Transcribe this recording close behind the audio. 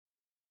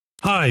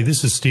Hi,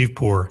 this is Steve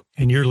Poor,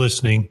 and you're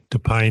listening to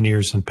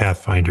Pioneers and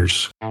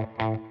Pathfinders.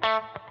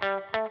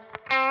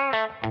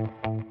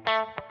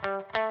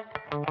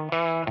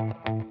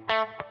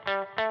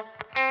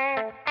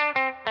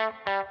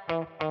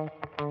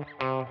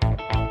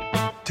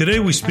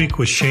 Today we speak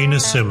with Shana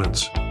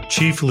Simmons,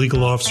 Chief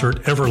Legal Officer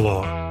at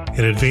Everlaw,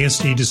 an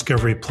advanced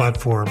eDiscovery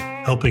platform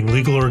helping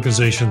legal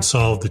organizations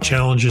solve the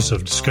challenges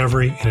of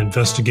discovery and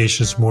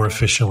investigations more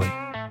efficiently.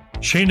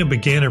 Shana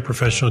began her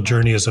professional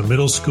journey as a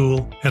middle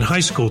school and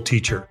high school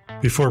teacher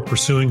before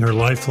pursuing her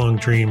lifelong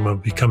dream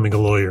of becoming a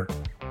lawyer.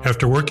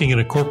 After working in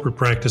a corporate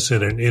practice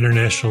at an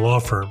international law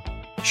firm,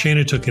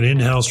 Shana took an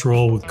in-house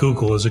role with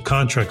Google as a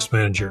contracts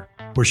manager,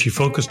 where she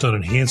focused on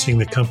enhancing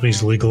the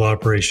company's legal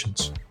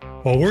operations.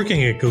 While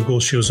working at Google,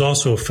 she was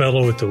also a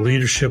fellow at the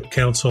Leadership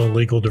Council on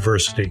Legal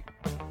Diversity.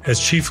 As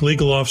Chief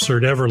Legal Officer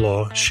at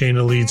Everlaw,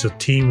 Shana leads a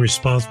team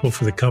responsible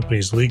for the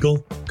company's legal,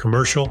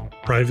 commercial,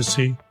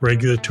 privacy,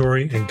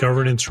 regulatory, and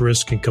governance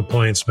risk and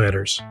compliance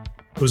matters.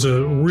 It was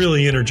a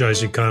really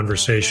energizing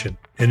conversation,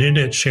 and in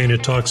it,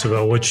 Shana talks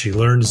about what she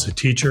learned as a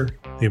teacher,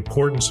 the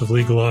importance of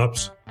legal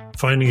ops,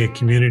 finding a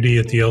community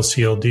at the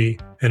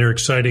LCLD, and her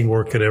exciting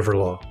work at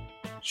Everlaw.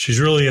 She's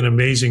really an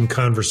amazing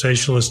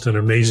conversationalist and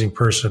an amazing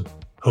person.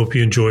 Hope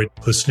you enjoyed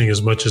listening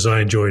as much as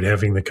I enjoyed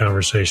having the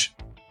conversation.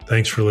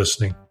 Thanks for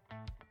listening.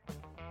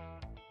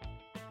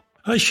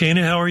 Hi,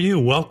 Shana. How are you?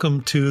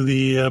 Welcome to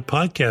the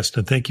podcast,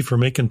 and thank you for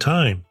making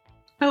time.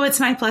 Oh, it's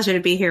my pleasure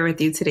to be here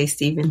with you today,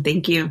 Stephen.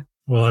 Thank you.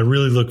 Well, I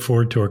really look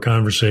forward to our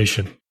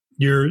conversation.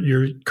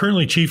 You're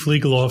currently Chief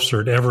Legal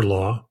Officer at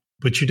Everlaw,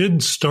 but you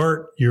didn't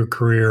start your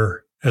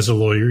career as a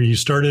lawyer. You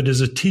started as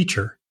a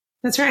teacher.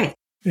 That's right.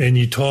 And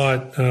you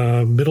taught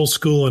middle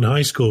school and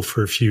high school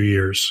for a few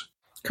years.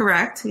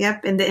 Correct.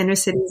 Yep. In the inner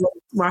cities of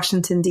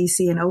Washington,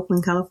 D.C. and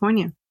Oakland,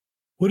 California.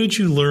 What did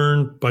you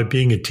learn by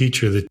being a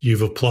teacher that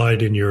you've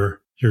applied in your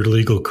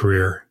legal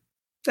career?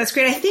 That's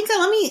great. I think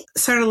let me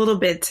start a little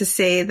bit to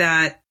say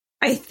that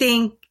I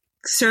think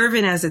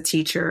serving as a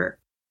teacher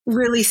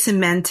really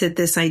cemented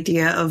this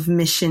idea of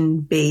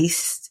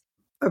mission-based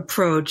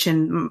approach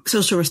and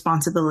social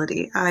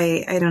responsibility.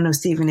 I don't know,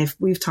 Stephen, if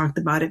we've talked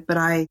about it, but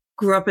I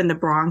grew up in the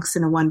Bronx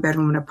in a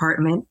one-bedroom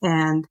apartment,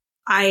 and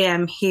I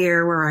am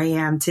here where I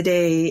am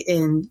today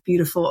in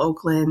beautiful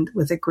Oakland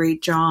with a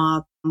great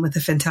job, with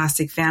a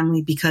fantastic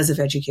family because of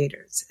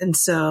educators. And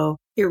so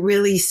it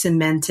really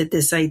cemented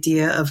this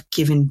idea of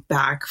giving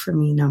back for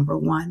me, number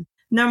one.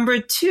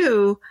 Number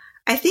two,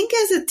 I think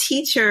as a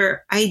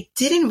teacher, I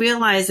didn't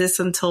realize this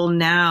until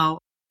now.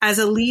 As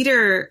a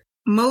leader,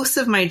 most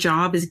of my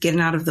job is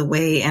getting out of the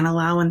way and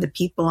allowing the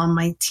people on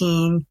my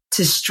team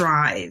to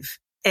strive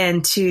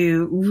and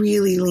to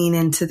really lean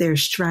into their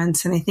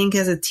strengths. And I think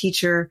as a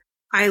teacher,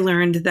 I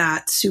learned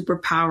that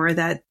superpower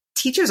that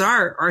teachers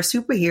are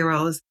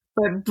superheroes,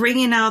 but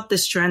bringing out the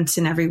strengths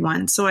in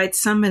everyone. So I'd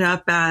sum it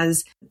up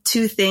as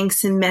two things: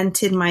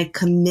 cemented my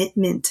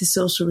commitment to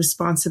social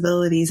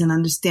responsibilities and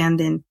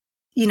understanding,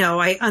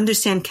 I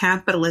understand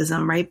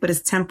capitalism, right? But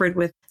it's tempered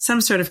with some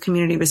sort of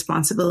community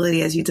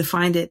responsibility as you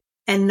defined it.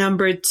 And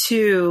number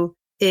two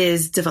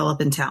is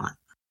developing talent.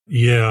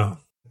 Yeah,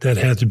 that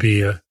had to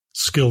be a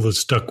skill that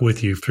stuck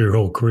with you through your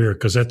whole career,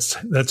 because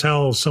that's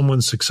how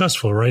someone's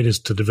successful, right? Is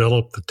to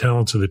develop the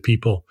talents of the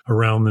people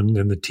around them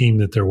and the team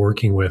that they're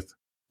working with.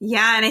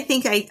 Yeah. And I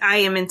think I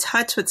am in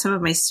touch with some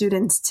of my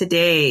students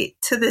today,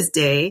 to this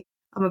day.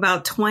 I'm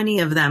about 20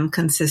 of them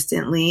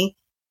consistently.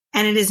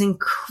 And it is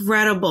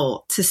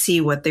incredible to see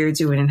what they're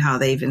doing and how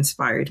they've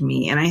inspired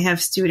me. And I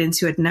have students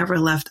who had never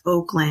left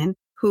Oakland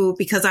who,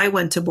 because I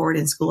went to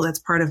boarding school, that's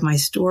part of my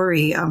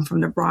story, from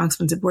the Bronx,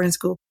 went to boarding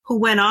school, who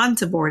went on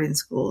to boarding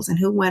schools and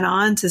who went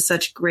on to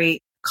such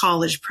great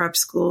college prep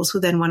schools, who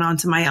then went on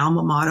to my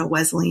alma mater,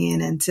 Wesleyan,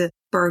 and to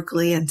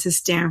Berkeley and to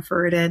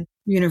Stanford and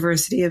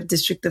University of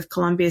District of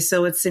Columbia.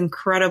 So it's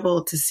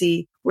incredible to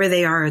see where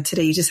they are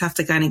today. You just have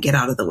to kind of get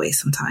out of the way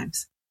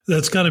sometimes.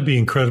 That's got to be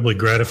incredibly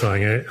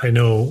gratifying. I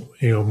know,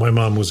 my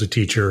mom was a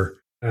teacher.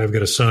 I've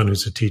got a son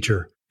who's a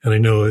teacher, and I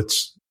know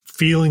it's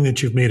feeling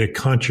that you've made a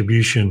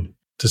contribution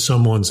to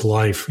someone's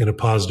life in a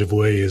positive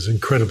way is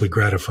incredibly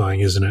gratifying,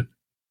 isn't it?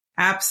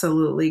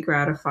 Absolutely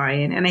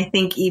gratifying. And I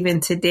think even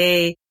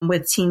today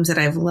with teams that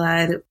I've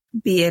led,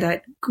 be it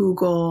at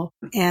Google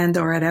and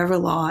or at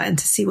Everlaw, and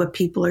to see what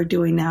people are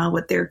doing now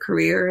with their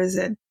careers.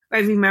 And I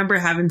remember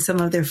having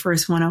some of their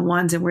first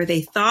one-on-ones and where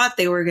they thought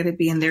they were going to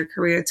be in their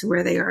career to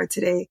where they are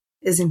today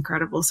is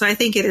incredible. So I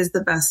think it is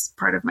the best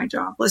part of my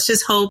job. Let's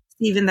just hope,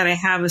 even that I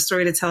have a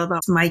story to tell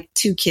about my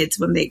two kids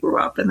when they grew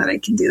up and that I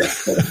can do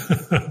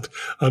that.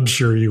 I'm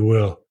sure you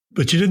will.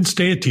 But you didn't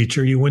stay a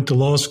teacher. You went to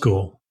law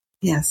school.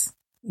 Yes.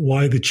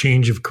 Why the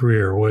change of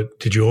career? What,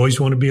 did you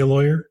always want to be a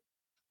lawyer?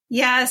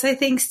 Yes, I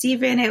think,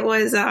 Stephen, it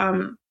was,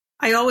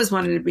 I always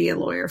wanted to be a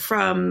lawyer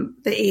from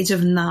the age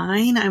of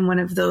 9. I'm one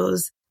of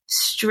those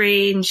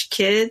strange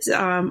kids.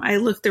 I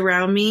looked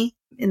around me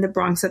in the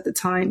Bronx at the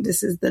time.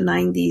 This is the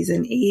 90s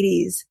and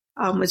 80s,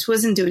 which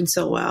wasn't doing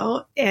so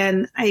well.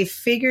 And I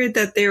figured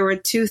that there were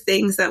two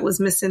things that was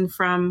missing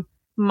from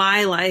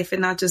my life,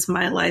 and not just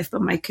my life,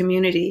 but my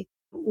community.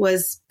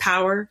 was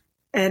power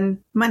and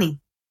money.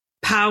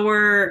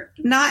 Power,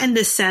 not in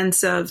the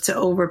sense of to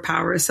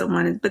overpower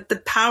someone, but the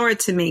power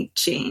to make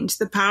change,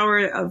 the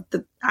power of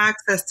the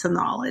access to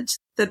knowledge,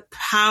 the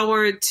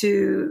power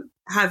to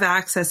have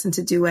access and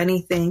to do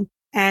anything,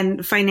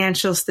 and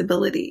financial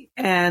stability.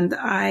 And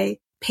I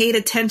paid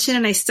attention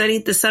and I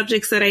studied the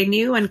subjects that I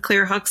knew, and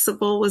Claire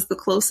Huxtable was the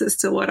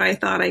closest to what I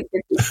thought I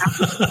could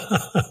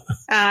do.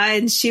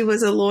 And she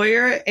was a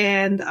lawyer,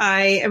 and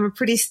I am a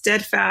pretty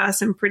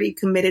steadfast and pretty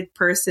committed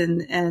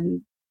person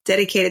and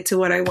dedicated to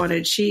what I want to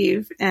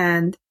achieve.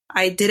 And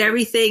I did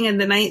everything. And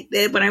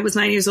when I was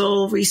 9 years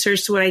old,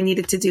 researched what I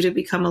needed to do to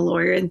become a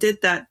lawyer and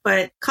did that.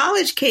 But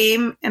college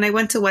came and I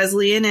went to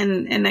Wesleyan,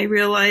 and I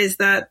realized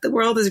that the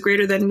world is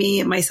greater than me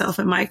and myself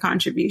and my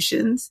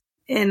contributions.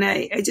 And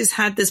I just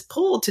had this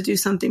pull to do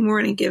something more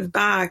and give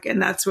back.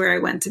 And that's where I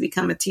went to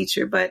become a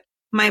teacher. But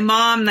my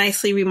mom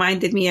nicely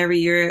reminded me every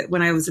year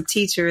when I was a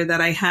teacher that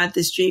I had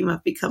this dream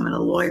of becoming a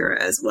lawyer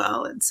as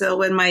well. And so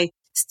when my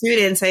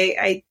students,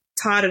 I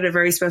taught at a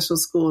very special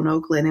school in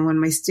Oakland. And when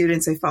my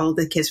students, I followed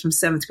the kids from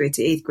 7th grade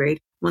to 8th grade.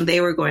 When they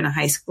were going to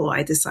high school,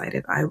 I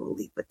decided I will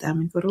leave with them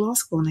and go to law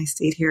school. And I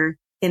stayed here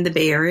in the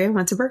Bay Area and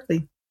went to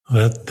Berkeley.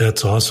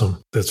 That's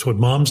awesome. That's what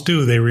moms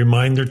do. They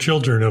remind their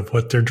children of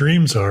what their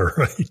dreams are,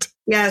 right?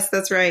 Yes,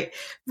 that's right.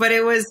 But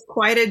it was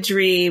quite a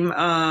dream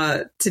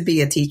to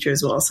be a teacher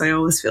as well. So I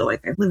always feel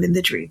like I'm living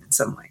the dream in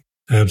some way.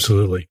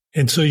 Absolutely.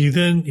 And so you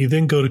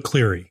then go to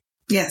Cleary.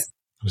 Yes.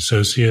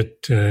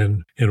 Associate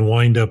and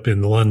wind up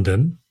in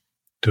London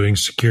doing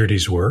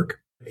securities work.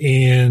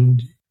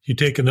 And you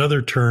take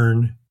another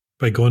turn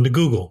by going to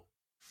Google.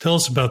 Tell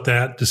us about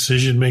that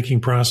decision-making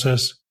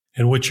process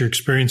and what your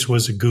experience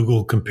was at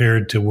Google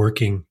compared to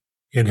working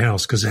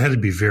in-house, because it had to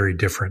be very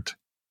different.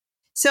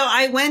 So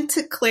I went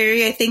to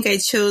Cleary. I think I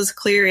chose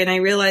Cleary, and I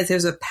realized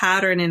there's a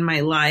pattern in my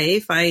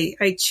life.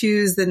 I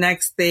choose the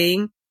next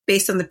thing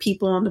based on the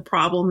people and the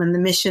problem and the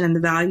mission and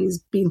the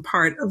values being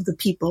part of the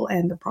people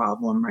and the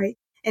problem, right?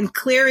 And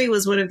Cleary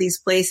was one of these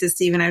places,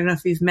 Stephen, I don't know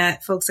if you've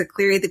met folks at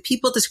Cleary, the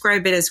people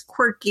describe it as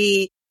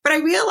quirky, but I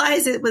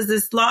realized it was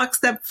this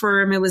lockstep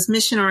firm. It was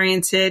mission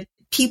oriented.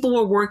 People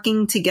were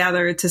working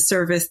together to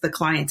service the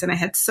clients. And I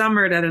had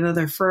summered at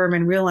another firm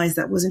and realized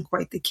that wasn't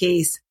quite the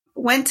case.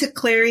 Went to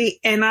Cleary,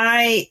 and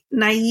I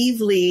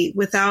naively,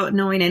 without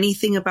knowing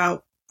anything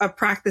about a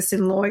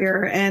practicing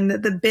lawyer and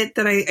the bit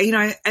that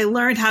I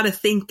learned how to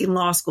think in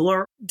law school,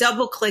 or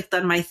double clicked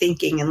on my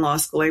thinking in law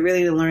school. I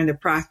really learned the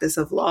practice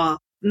of law.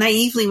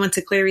 Naively went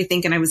to Cleary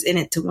thinking I was in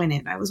it to win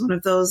it. I was one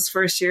of those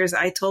first years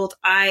I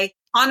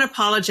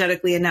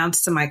unapologetically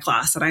announced to my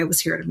class that I was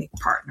here to make a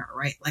partner,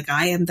 right? Like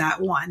I am that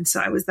one. So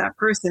I was that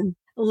person.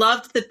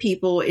 Loved the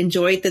people,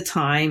 enjoyed the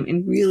time,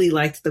 and really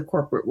liked the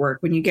corporate work.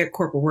 When you get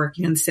corporate work,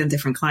 you understand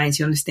different clients.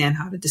 You understand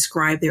how to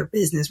describe their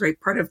business, right?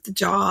 Part of the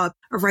job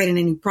of writing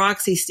any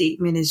proxy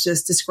statement is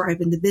just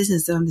describing the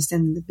business and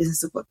understanding the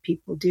business of what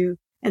people do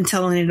and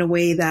telling it in a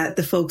way that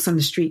the folks on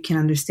the street can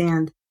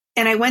understand.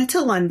 And I went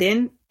to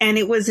London, and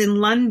it was in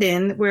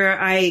London where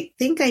I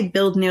think I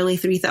billed nearly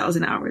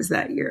 3,000 hours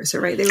that year. So,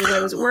 right, I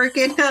was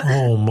working.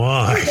 Oh,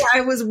 my.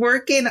 I was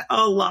working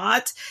a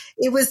lot.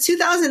 It was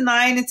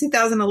 2009 and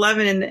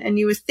 2011, and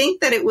you would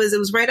think that it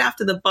was right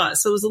after the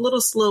bust. So it was a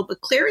little slow, but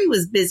Cleary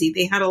was busy.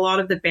 They had a lot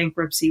of the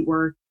bankruptcy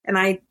work, and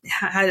I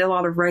had a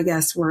lot of Reg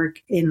S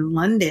work in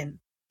London.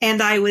 And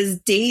I was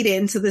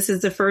dating. So this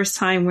is the first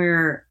time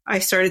where I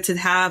started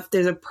to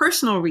there's a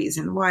personal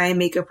reason why I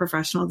make a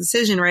professional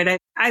decision, right?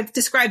 I've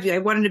described you. I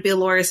wanted to be a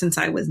lawyer since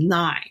I was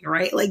 9,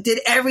 right? Like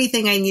did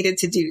everything I needed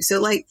to do. So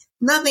like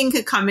nothing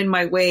could come in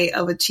my way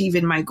of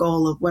achieving my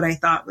goal of what I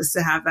thought was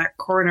to have that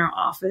corner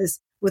office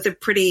with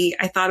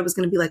I thought it was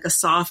going to be like a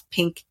soft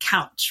pink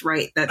couch,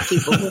 right? That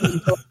people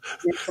would go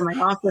into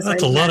my office.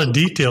 That's a lot of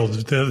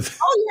details. Oh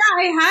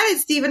yeah, I had it,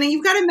 Stephen. And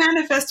you've got to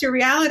manifest your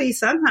reality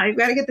somehow. You've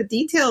got to get the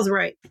details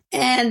right.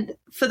 And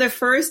for the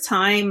first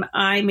time,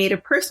 I made a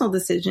personal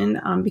decision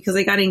because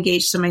I got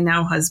engaged to my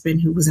now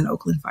husband, who was an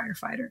Oakland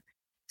firefighter.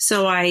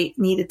 So I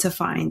needed to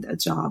find a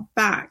job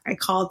back. I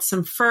called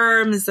some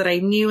firms that I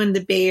knew in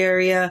the Bay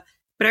Area,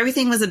 but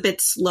everything was a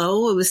bit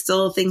slow. It was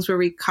still things were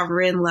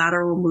recovering.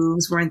 Lateral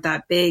moves weren't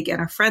that big.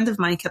 And a friend of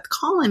mine kept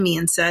calling me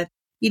and said,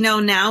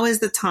 now is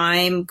the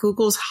time.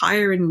 Google's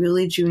hiring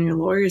really junior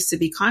lawyers to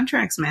be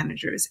contracts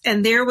managers.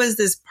 And there was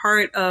this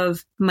part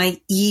of my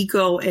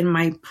ego and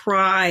my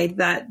pride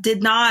that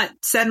did not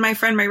send my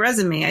friend my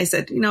resume. I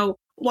said,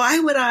 why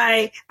would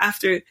I,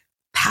 after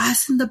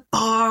passing the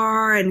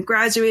bar and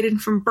graduating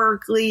from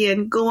Berkeley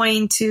and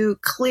going to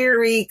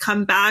Cleary,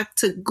 come back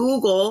to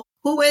Google?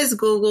 Who is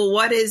Google?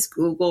 What is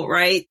Google,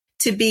 right?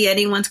 To be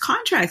anyone's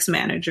contracts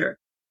manager.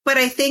 But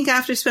I think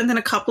after spending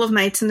a couple of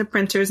nights in the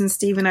printers, and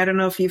Stephen, I don't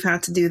know if you've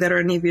had to do that or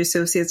any of your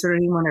associates or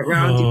anyone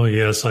around you. Oh,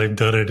 yes, I've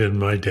done it in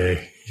my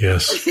day.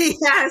 Yes.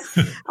 Yes.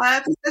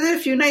 After spending a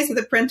few nights at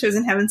the printers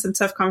and having some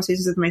tough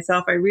conversations with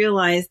myself, I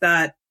realized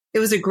that it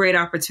was a great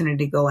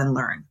opportunity to go and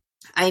learn.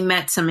 I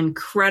met some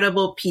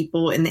incredible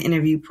people in the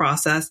interview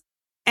process.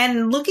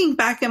 And looking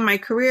back in my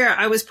career,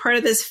 I was part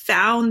of this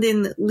found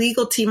in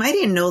legal team. I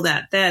didn't know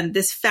that then,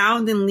 this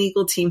found in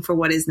legal team for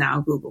what is now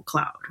Google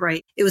Cloud,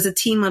 right? It was a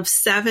team of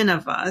 7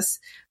 of us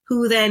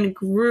who then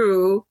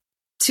grew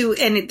to,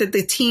 and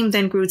the team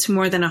then grew to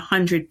more than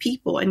 100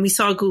 people. And we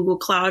saw Google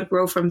Cloud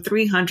grow from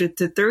 300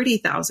 to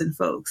 30,000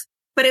 folks.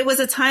 But it was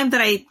a time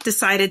that I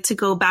decided to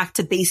go back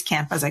to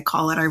Basecamp, as I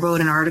call it. I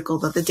wrote an article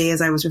the other day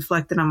as I was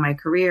reflecting on my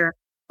career.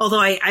 Although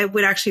I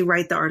would actually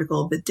write the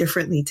article a bit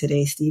differently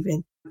today,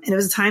 Stephen. And it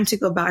was a time to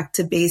go back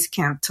to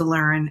Basecamp to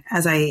learn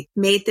as I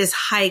made this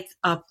hike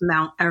up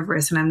Mount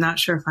Everest. And I'm not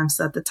sure if I'm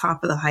still at the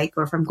top of the hike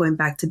or if I'm going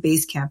back to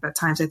Basecamp at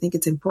times. I think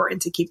it's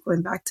important to keep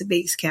going back to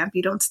Basecamp.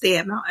 You don't stay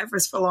at Mount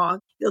Everest for long.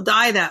 You'll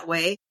die that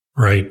way.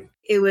 Right.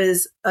 It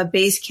was a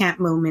Basecamp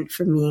moment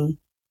for me.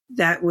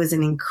 That was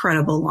an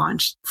incredible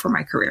launch for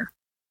my career.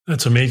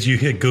 That's amazing. You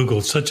hit Google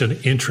at such an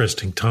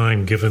interesting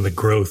time, given the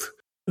growth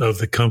of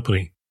the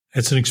company.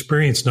 It's an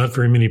experience not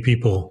very many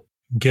people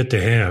get to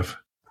have.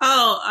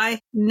 Oh, I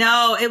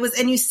know. It was,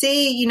 and you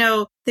say,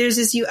 there's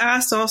this, you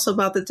asked also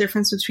about the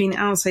difference between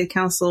outside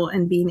counsel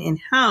and being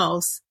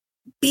in-house.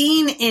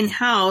 Being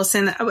in-house,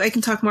 and I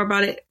can talk more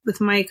about it with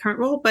my current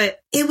role, but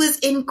it was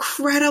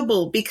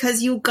incredible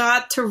because you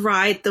got to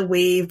ride the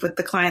wave with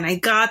the client. I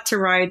got to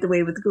ride the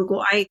wave with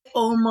Google. I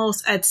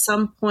almost at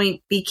some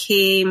point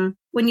became,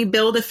 when you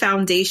build a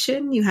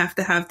foundation, you have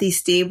to have these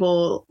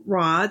stable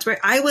rods, right?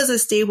 I was a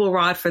stable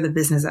rod for the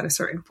business at a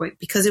certain point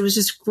because it was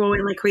just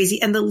growing like crazy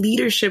and the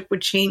leadership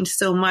would change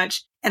so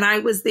much. And I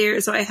was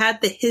there. So I had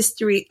the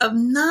history of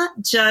not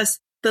just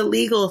the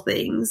legal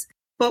things,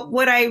 but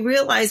what I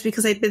realized,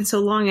 because I'd been so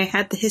long, I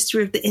had the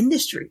history of the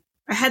industry.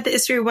 I had the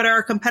history of what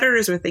our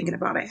competitors were thinking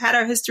about. I had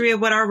our history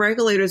of what our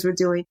regulators were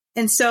doing.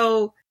 And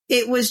so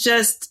it was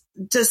just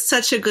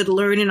such a good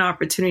learning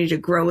opportunity to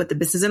grow with the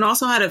business and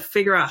also how to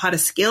figure out how to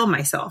scale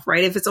myself,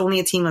 right? If it's only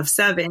a team of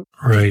 7,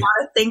 right.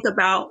 How to think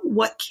about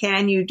what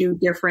can you do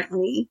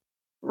differently,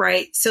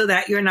 right? So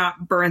that you're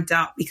not burnt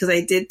out, because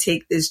I did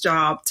take this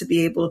job to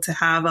be able to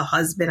have a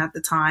husband at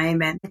the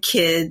time and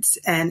kids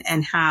and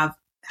have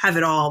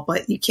it all,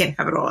 but you can't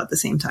have it all at the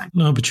same time.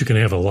 No, but you can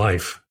have a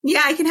life.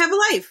 Yeah, I can have a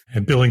life.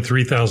 And billing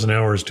 3,000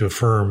 hours to a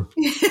firm,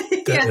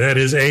 that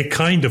is a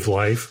kind of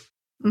life.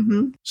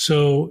 Mm-hmm.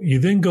 So you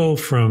then go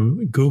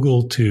from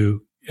Google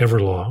to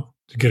Everlaw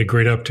to get a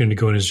great opportunity to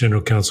go in as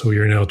general counsel.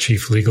 You're now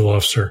chief legal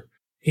officer.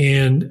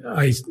 And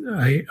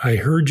I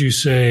heard you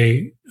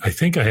say, I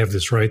think I have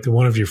this right, that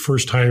one of your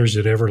first hires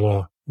at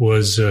Everlaw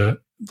was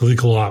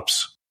legal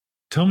ops.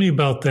 Tell me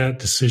about that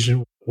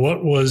decision.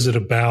 What was it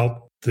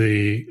about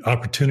the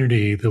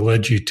opportunity that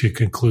led you to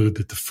conclude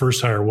that the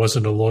first hire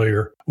wasn't a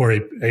lawyer or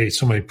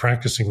somebody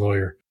practicing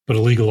lawyer, but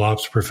a legal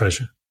ops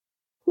profession?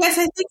 Yes,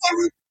 I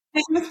think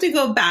I have to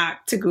go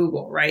back to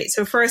Google, right?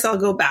 So first I'll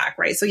go back,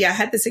 right? So yeah, I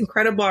had this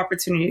incredible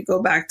opportunity to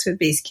go back to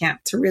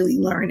Basecamp to really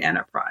learn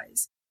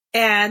enterprise.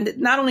 And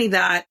not only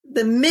that,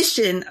 the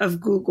mission of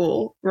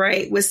Google,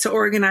 right, was to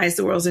organize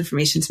the world's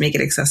information to make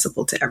it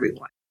accessible to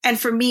everyone. And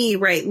for me,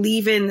 right,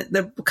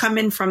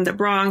 coming from the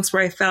Bronx,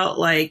 where I felt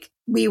like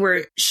we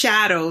were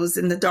shadows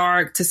in the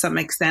dark to some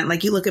extent,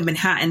 like you look at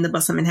Manhattan, the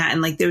bus in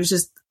Manhattan, like there was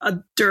just a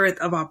dearth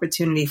of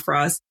opportunity for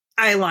us.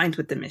 I aligned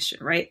with the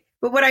mission, right?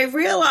 But what I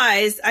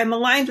realized, I'm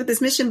aligned with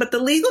this mission, but the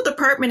legal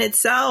department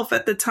itself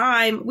at the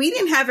time, we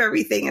didn't have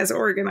everything as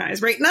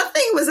organized, right?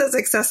 Nothing was as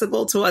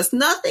accessible to us.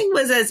 Nothing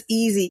was as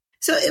easy.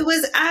 So it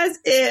was as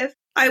if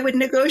I would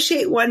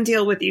negotiate one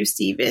deal with you,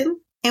 Stephen,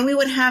 and we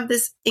would have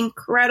this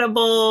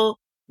incredible,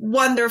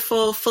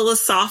 wonderful,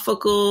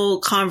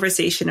 philosophical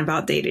conversation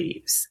about data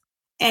use.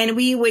 And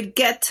we would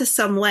get to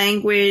some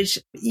language,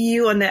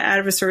 you on the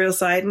adversarial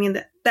side, I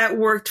mean, that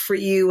worked for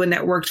you and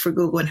that worked for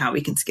Google and how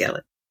we can scale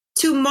it.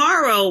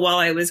 Tomorrow, while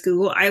I was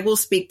Google, I will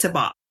speak to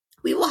Bob.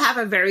 We will have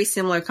a very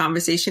similar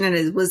conversation, and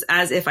it was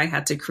as if I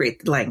had to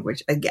create the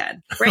language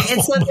again, right?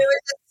 And so there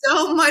was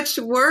so much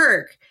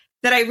work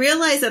that I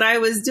realized that I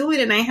was doing,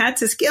 and I had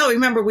to scale.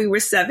 Remember, we were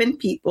 7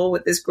 people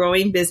with this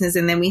growing business,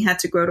 and then we had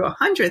to grow to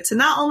 100. So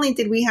not only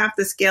did we have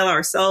to scale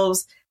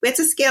ourselves, we had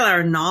to scale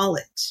our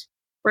knowledge,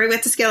 right?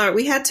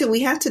 We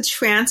had to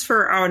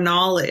transfer our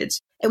knowledge.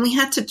 And we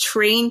had to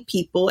train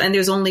people, and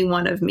there's only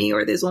one of me,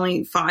 or there's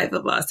only 5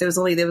 of us. There was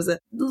a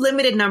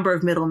limited number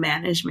of middle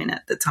management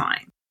at the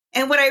time.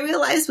 And what I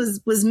realized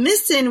was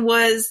missing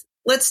was,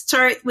 let's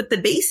start with the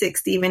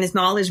basics, Stephen, is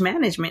knowledge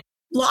management.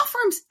 Law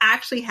firms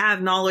actually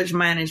have knowledge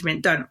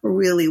management done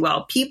really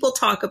well. People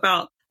talk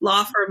about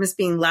law firms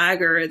being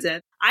laggards,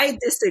 and I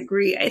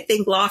disagree. I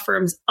think law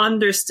firms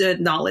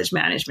understood knowledge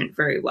management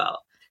very well.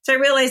 So I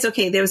realized,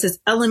 okay, there was this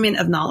element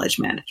of knowledge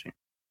management.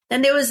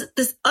 And there was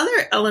this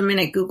other element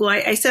at Google.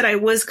 I said I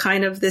was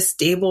kind of this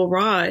stable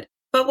rod.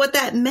 But what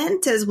that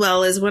meant as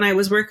well is when I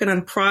was working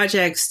on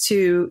projects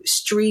to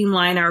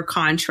streamline our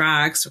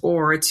contracts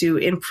or to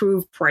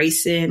improve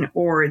pricing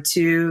or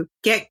to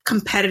get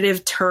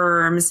competitive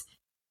terms,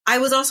 I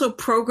was also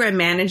program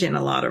managing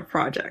a lot of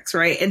projects,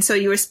 right? And so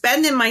you were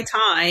spending my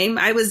time.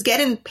 I was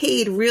getting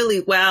paid really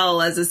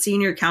well as a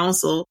senior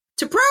counsel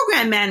to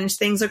program manage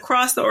things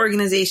across the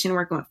organization,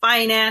 working with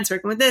finance,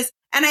 working with this.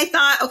 And I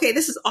thought, okay,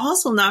 this is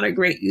also not a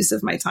great use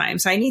of my time.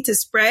 So I need to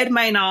spread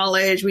my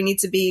knowledge. We need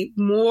to be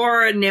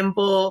more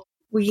nimble.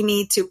 We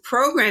need to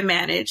program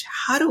manage.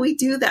 How do we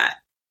do that?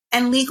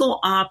 And legal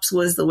ops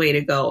was the way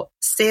to go.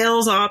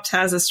 Sales ops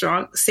has a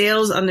strong,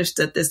 sales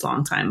understood this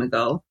long time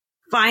ago.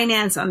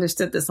 Finance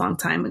understood this long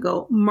time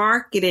ago.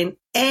 Marketing,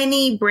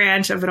 any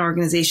branch of an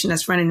organization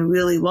that's running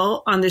really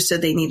well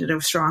understood they needed a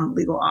strong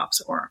legal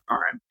ops or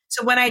RM.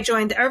 So when I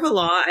joined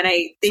Everlaw, and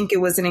I think it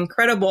was an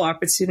incredible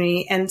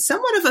opportunity and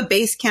somewhat of a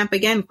base camp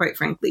again, quite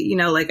frankly,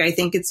 I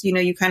think it's,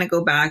 you kind of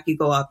go back, you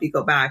go up, you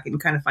go back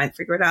and kind of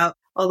figure it out.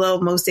 Although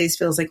most days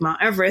feels like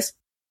Mount Everest.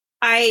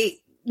 I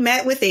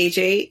met with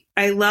AJ.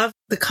 I love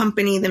the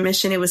company, the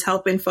mission. It was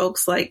helping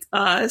folks like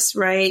us,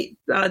 right?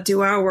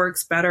 Do our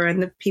works better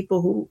and the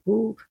people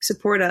who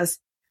support us.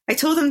 I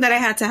told them that I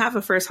had to have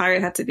a first hire.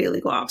 It had to be a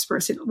legal ops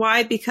person.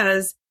 Why?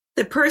 Because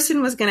the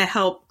person was going to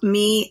help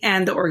me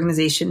and the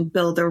organization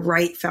build the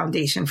right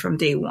foundation from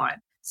day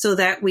one so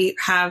that we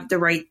have the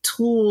right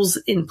tools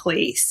in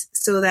place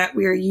so that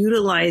we are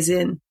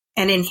utilizing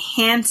and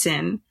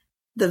enhancing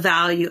the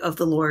value of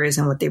the lawyers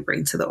and what they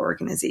bring to the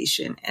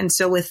organization. And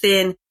so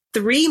within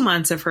 3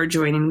 months of her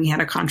joining, we had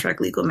a contract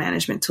legal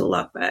management tool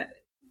up.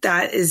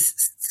 That is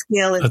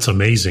scale. That's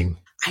amazing.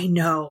 I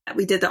know.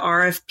 We did the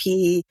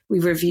RFP. We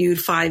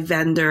reviewed 5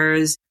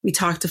 vendors. We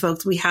talked to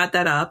folks. We had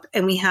that up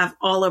and we have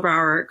all of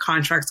our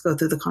contracts go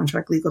through the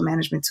contract legal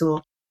management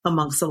tool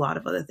amongst a lot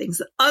of other things.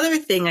 The other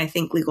thing I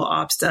think legal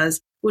ops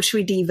does, which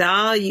we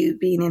devalue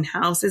being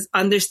in-house, is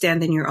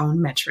understanding your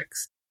own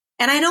metrics.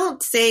 And I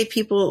don't say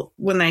people,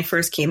 when I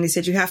first came, they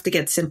said you have to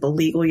get simple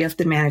legal. You have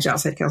to manage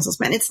outside counsel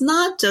spend. It's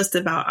not just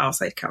about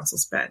outside counsel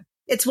spend.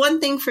 It's one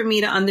thing for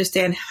me to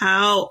understand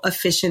how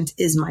efficient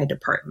is my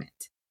department.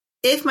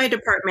 If my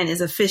department is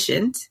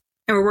efficient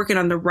and we're working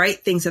on the right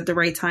things at the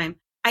right time,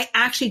 I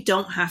actually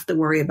don't have to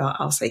worry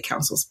about outside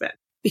counsel spend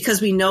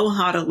because we know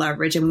how to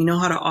leverage and we know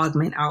how to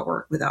augment our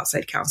work with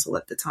outside counsel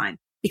at the time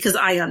because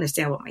I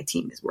understand what my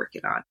team is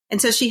working on.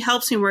 And so she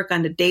helps me work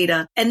on the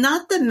data and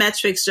not the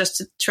metrics just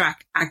to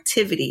track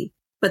activity,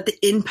 but the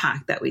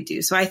impact that we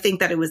do. So I think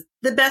that it was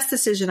the best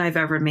decision I've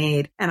ever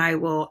made. And I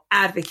will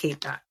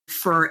advocate that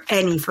for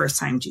any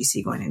first-time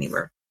GC going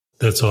anywhere.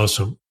 That's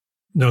awesome.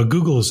 Now,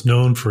 Google is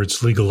known for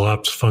its legal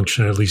ops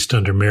function, at least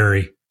under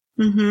Mary.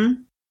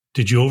 Mm-hmm.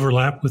 Did you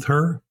overlap with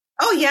her?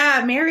 Oh,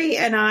 yeah. Mary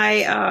and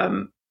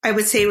I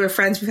would say we're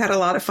friends. We've had a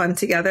lot of fun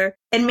together.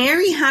 And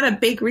Mary had a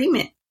big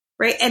remit,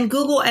 right? And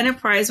Google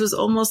Enterprise was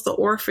almost the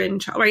orphan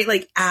child, right?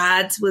 Like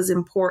ads was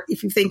important.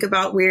 If you think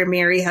about where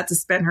Mary had to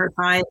spend her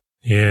time.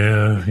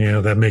 Yeah,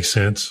 that makes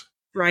sense.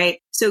 Right.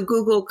 So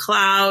Google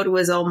Cloud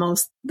was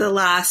almost the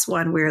last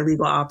one where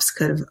legal ops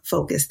could have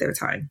focused their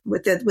time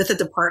with a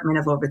department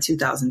of over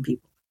 2,000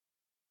 people.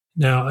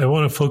 Now, I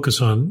want to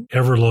focus on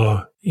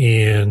Everlaw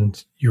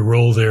and your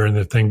role there and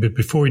the thing. But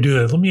before we do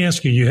that, let me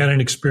ask you, you had an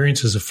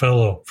experience as a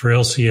fellow for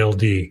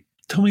LCLD.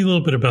 Tell me a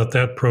little bit about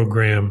that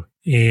program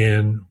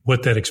and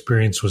what that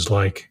experience was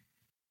like.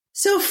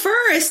 So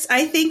first,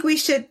 I think we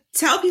should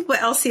tell people what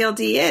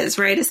LCLD is,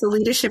 right? It's the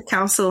Leadership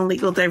Council on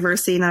Legal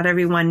Diversity. Not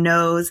everyone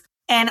knows.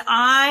 And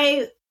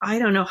I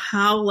don't know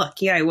how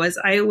lucky I was.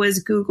 I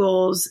was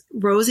Google's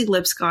Rosie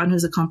Lipscomb,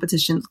 who's a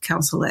competition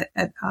counsel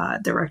at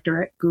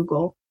director at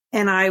Google.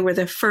 And I were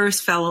the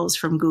first fellows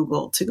from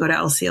Google to go to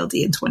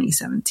LCLD in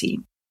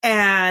 2017.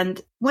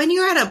 And when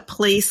you're at a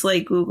place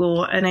like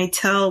Google, and I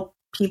tell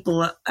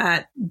people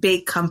at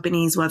big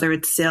companies, whether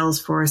it's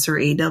Salesforce or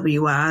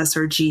AWS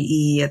or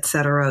GE, et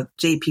cetera,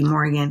 JP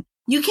Morgan,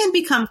 you can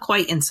become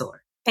quite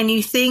insular. And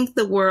you think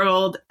the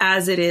world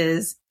as it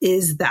is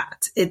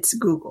that. It's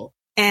Google.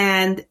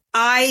 And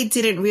I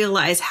didn't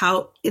realize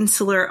how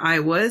insular I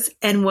was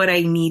and what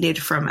I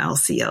needed from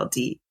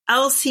LCLD.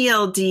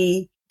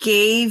 LCLD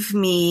gave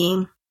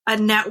me a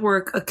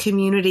network, a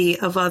community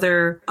of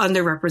other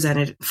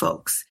underrepresented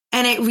folks.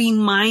 And it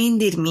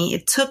reminded me,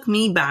 it took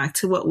me back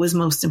to what was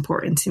most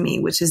important to me,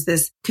 which is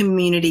this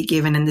community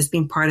given and this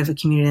being part of a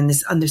community and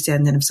this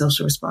understanding of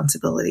social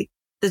responsibility.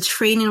 The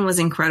training was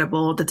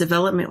incredible. The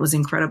development was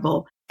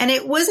incredible. And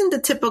it wasn't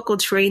the typical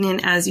training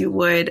as you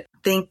would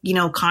think,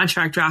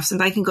 contract drafts.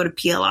 And I can go to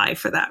PLI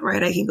for that,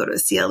 right? I can go to a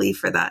CLE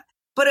for that.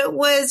 But it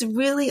was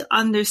really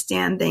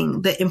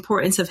understanding the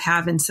importance of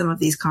having some of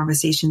these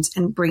conversations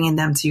and bringing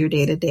them to your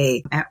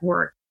day-to-day at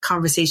work.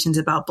 Conversations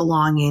about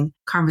belonging,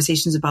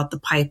 conversations about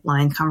the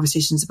pipeline,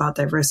 conversations about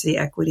diversity,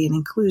 equity, and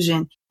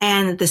inclusion,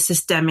 and the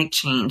systemic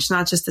change,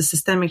 not just the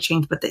systemic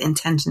change, but the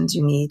intentions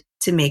you need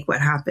to make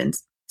what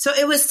happens. So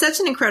it was such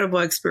an incredible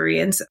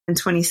experience in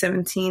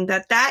 2017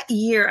 that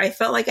year I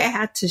felt like I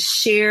had to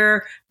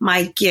share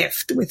my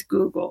gift with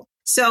Google.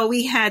 So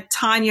we had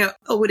Tanya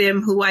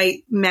Odom, who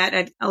I met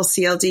at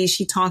LCLD.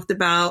 She talked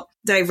about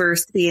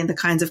diversity and the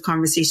kinds of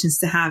conversations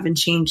to have in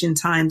changing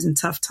times and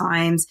tough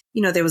times.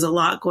 There was a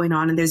lot going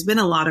on and there's been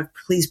a lot of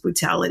police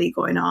brutality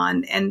going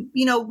on. And,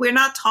 we're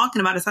not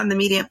talking about it on the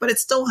media, but it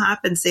still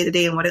happens day to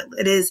day and what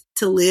it is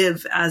to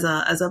live as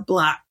a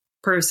Black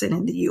person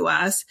in the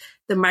US,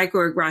 the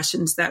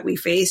microaggressions that we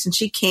face. And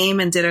she came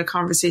and did a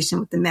conversation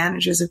with the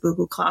managers of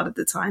Google Cloud at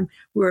the time.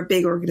 We were a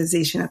big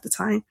organization at the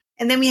time.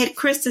 And then we had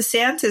Chris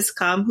DeSantis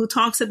come, who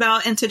talks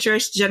about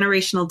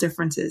intergenerational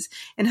differences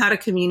and how to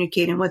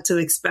communicate and what to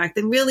expect.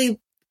 And really,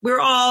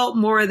 we're all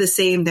more the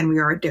same than we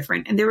are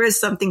different. And there is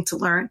something to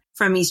learn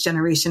from each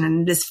generation,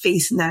 and just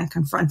facing that and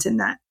confronting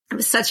that. It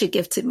was such a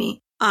gift to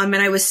me. And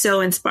I was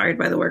so inspired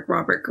by the work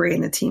Robert Gray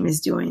and the team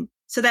is doing.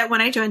 So that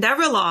when I joined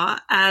Everlaw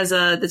as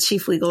the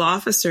chief legal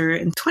officer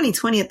in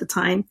 2020 at the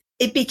time,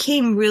 it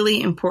became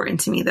really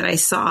important to me that I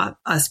saw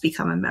us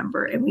become a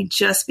member, and we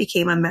just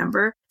became a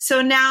member.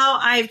 So now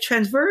I've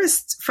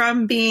transversed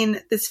from being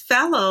this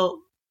fellow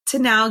to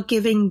now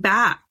giving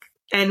back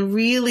and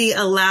really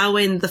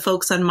allowing the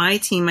folks on my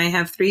team. I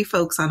have 3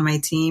 folks on my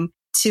team.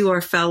 2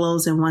 are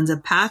fellows and one's a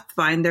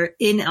pathfinder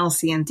in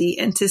LCLD,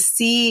 and to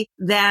see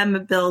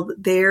them build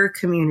their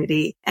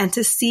community and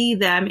to see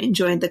them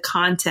enjoying the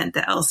content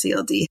that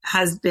LCLD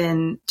has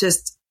been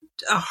just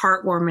a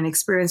heartwarming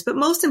experience. But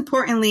most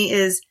importantly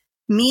is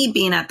me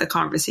being at the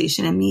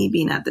conversation and me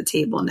being at the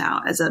table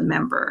now as a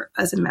member,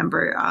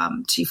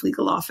 chief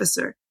legal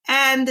officer.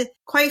 And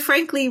quite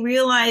frankly,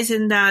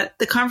 realizing that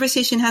the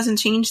conversation hasn't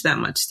changed that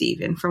much,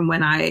 Stephen, from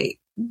when I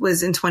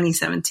was in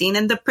 2017,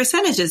 and the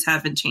percentages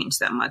haven't changed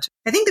that much.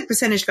 I think the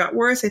percentage got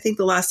worse. I think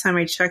the last time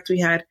I checked, we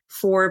had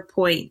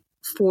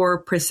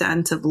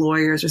 4.4% of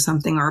lawyers or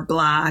something are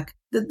Black.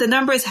 The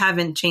numbers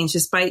haven't changed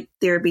despite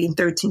there being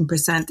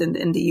 13%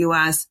 in the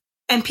US.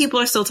 And people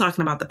are still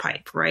talking about the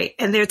pipe, right?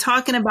 And they're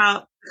talking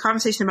about a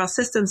conversation about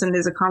systems, and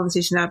there's a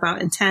conversation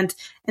about intent.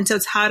 And so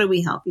it's how do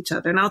we help each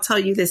other? And I'll tell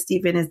you this,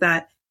 Stephen, is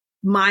that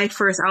my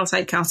first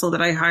outside counsel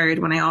that I hired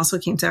when I also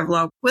came to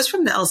Everlaw was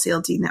from the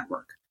LCLD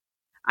network.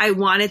 I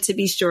wanted to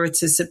be sure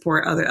to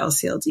support other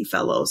LCLD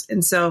fellows.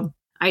 And so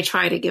I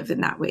try to give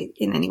in that way,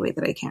 in any way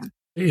that I can.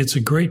 It's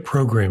a great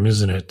program,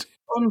 isn't it?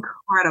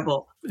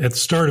 Incredible. At the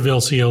start of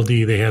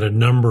LCLD, they had a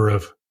number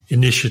of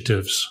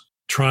initiatives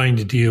trying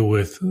to deal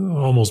with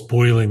almost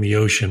boiling the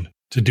ocean,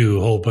 to do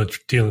a whole bunch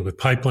of dealing with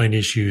pipeline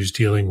issues,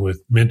 dealing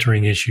with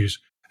mentoring issues.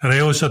 And I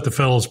always thought the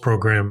fellows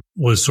program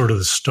was sort of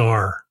the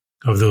star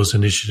of those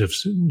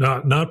initiatives,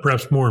 not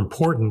perhaps more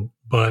important,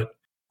 but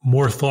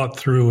more thought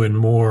through and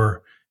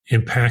more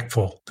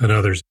impactful than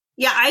others.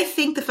 Yeah, I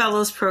think the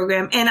fellows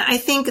program, and I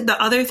think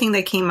the other thing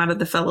that came out of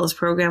the fellows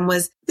program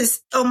was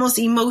this almost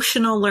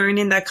emotional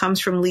learning that comes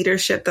from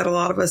leadership that a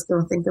lot of us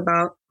don't think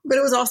about. But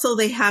it was also,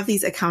 they have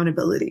these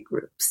accountability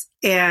groups.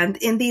 And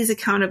in these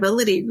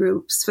accountability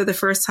groups, for the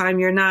first time,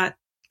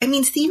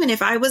 Stephen,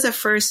 if I was a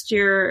first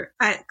year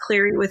at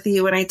Cleary with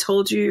you and I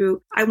told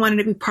you I wanted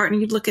to be partner,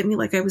 you'd look at me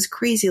like I was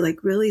crazy.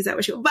 Like, really? Is that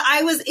what you want? But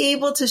I was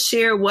able to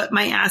share what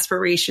my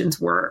aspirations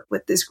were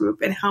with this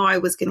group and how I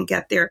was going to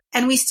get there.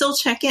 And we still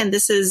check in.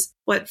 This is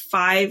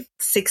 5-6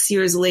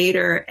 years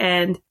later,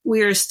 and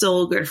we are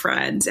still good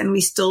friends, and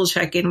we still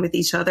check in with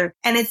each other.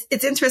 And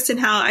it's interesting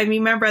how I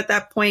remember at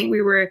that point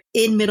we were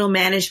in middle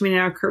management in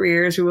our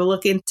careers. We were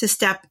looking to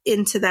step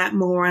into that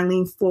more and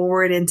lean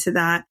forward into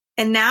that.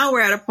 And now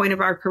we're at a point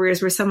of our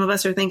careers where some of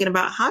us are thinking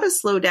about how to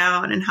slow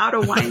down and how to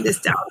wind this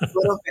down a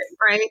little bit,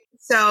 right?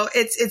 So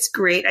it's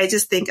great. I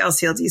just think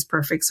LCLD is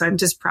perfect. So I'm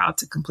just proud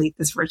to complete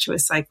this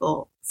virtuous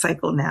cycle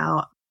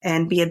now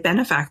and be a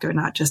benefactor,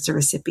 not just a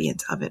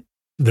recipient of it.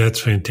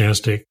 That's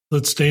fantastic.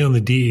 Let's stay on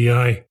the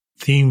DEI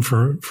theme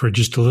for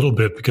just a little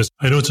bit, because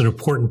I know it's an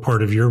important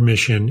part of your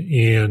mission,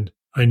 and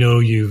I know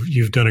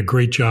you've done a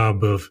great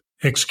job of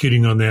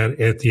executing on that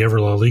at the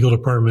Everlaw legal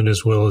department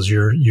as well as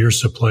your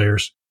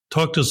suppliers.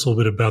 Talk to us a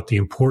little bit about the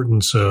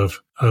importance of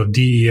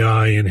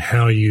DEI and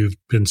how you've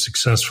been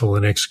successful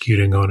in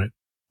executing on it.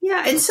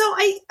 Yeah. And so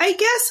I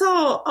guess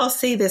I'll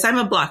say this. I'm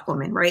a Black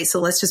woman, right? So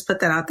let's just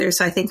put that out there.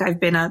 So I think I've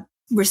been a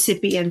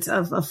recipient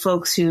of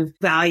folks who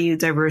value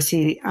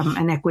diversity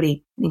and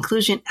equity and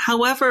inclusion.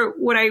 However,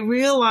 what I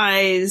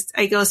realized,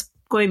 I guess,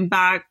 going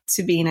back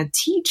to being a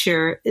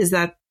teacher, is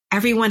that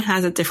everyone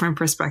has a different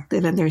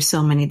perspective, and there's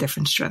so many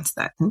different strengths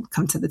that can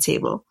come to the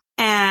table.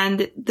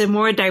 And the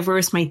more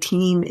diverse my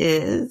team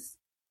is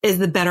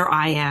the better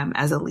I am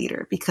as a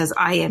leader, because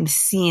I am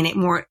seeing it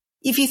more.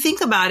 If you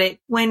think about it,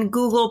 when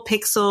Google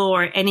Pixel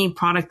or any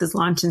product is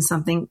launching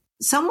something,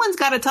 someone's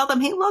got to tell them,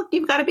 hey, look,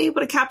 you've got to be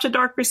able to capture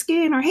darker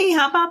skin, or hey,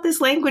 how about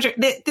this language?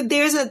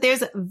 There's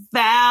a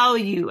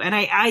value, and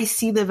I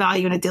see the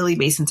value on a daily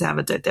basis to have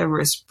a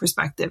diverse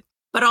perspective.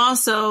 But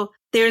also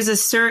there's a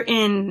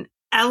certain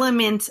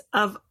element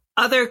of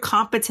other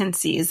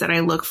competencies that I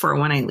look for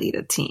when I lead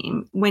a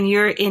team. When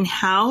you're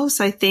in-house,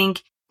 I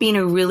think being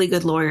a really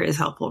good lawyer is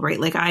helpful, right?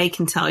 Like, I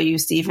can tell you,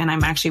 Stephen,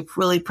 I'm actually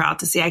really proud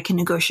to say I can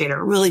negotiate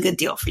a really good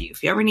deal for you.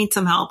 If you ever need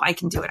some help, I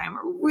can do it. I'm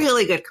a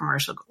really good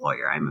commercial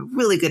lawyer. I'm a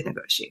really good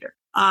negotiator.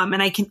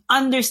 And I can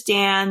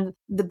understand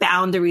the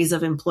boundaries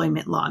of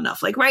employment law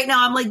enough. Like right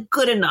now, I'm like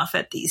good enough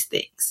at these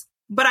things,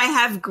 but I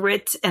have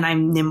grit and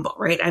I'm nimble,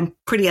 right? I'm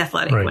pretty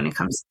athletic when it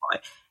comes to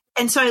law.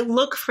 And so I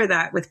look for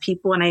that with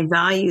people and I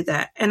value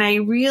that. And I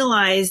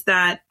realize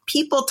that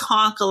people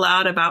talk a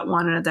lot about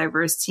wanting a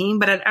diverse team.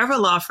 But at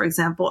Everlaw, for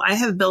example, I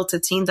have built a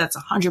team that's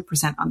 100%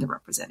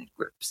 underrepresented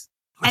groups.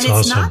 That's and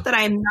it's awesome. not that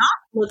I'm not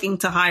looking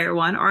to hire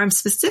one or I'm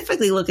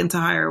specifically looking to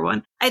hire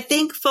one. I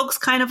think folks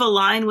kind of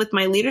align with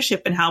my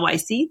leadership and how I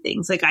see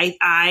things. Like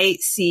I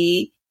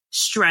see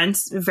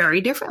strengths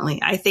very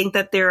differently. I think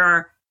that there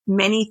are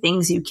many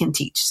things you can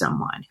teach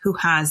someone who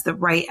has the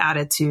right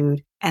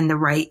attitude and the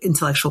right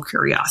intellectual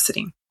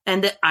curiosity.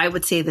 And I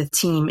would say the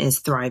team is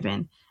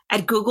thriving.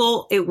 At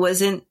Google,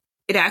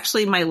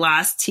 my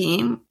last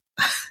team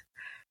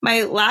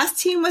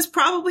was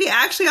probably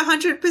actually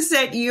 100%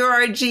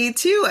 URG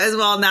too as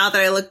well, now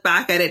that I look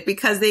back at it,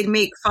 because they'd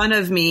make fun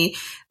of me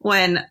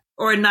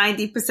or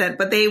 90%,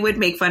 but they would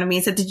make fun of me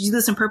and said, did you do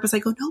this on purpose? I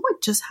go, no,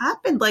 it just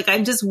happened. Like,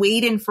 I'm just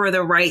waiting for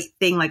the right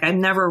thing. Like, I'm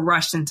never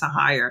rushed into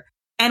hire.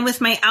 And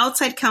with my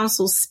outside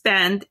counsel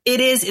spend,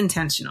 it is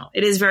intentional.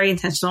 It is very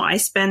intentional. I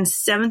spend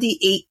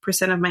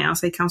 78% of my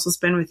outside counsel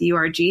spend with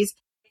URGs.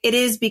 It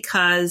is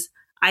because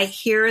I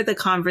hear the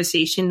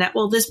conversation that,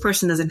 well, this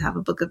person doesn't have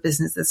a book of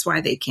business. That's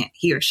why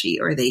he or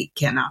she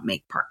cannot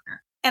make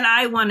partner. And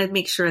I want to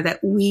make sure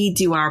that we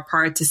do our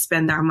part to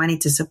spend our money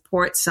to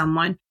support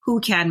someone who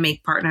can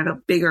make partner at a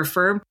bigger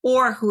firm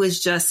or who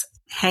is just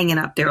hanging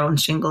up their own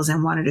shingles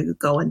and wanted to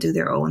go and do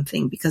their own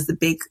thing because the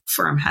big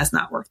firm has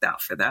not worked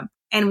out for them.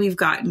 And we've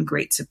gotten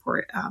great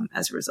support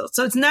as a result.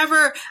 So it's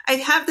never,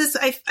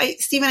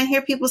 Stephen, I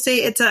hear people say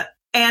it's a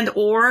and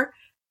or.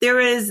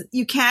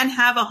 You can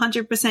have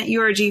 100%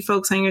 URG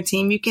folks on your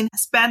team. You can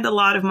spend a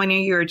lot of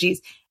money on URGs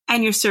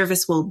and your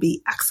service will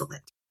be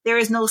excellent. There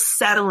is no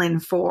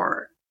settling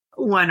for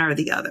one or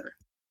the other.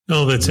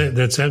 No,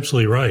 that's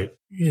absolutely right.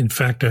 In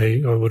fact, I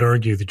would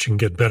argue that you can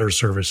get better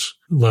service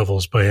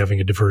levels by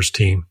having a diverse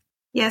team.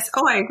 Yes.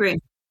 Oh, I agree.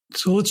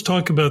 So let's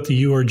talk about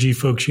the URG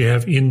folks you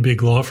have in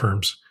big law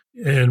firms.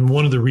 And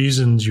one of the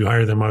reasons you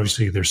hire them,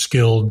 obviously, they're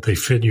skilled, they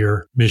fit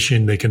your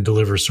mission, they can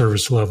deliver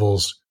service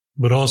levels.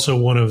 But also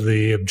one of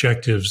the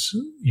objectives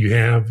you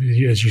have,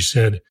 as you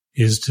said,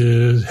 is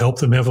to help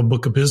them have a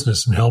book of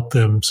business and help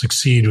them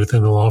succeed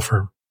within the law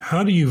firm.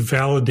 How do you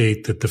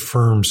validate that the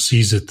firm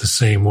sees it the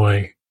same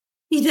way?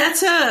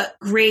 That's a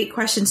great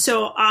question.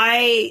 So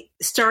I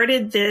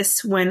started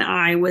this when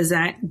I was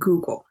at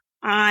Google.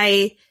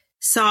 I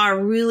saw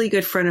a really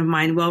good friend of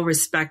mine,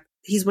 well-respected.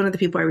 He's one of the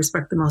people I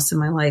respect the most in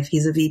my life.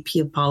 He's a VP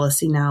of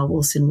policy now,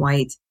 Wilson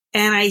White.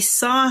 And I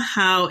saw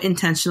how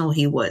intentional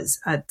he was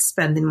at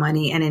spending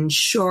money and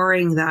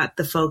ensuring that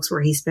the folks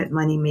where he spent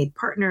money made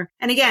partner.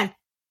 And again,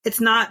 it's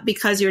not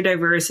because you're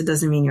diverse, it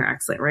doesn't mean you're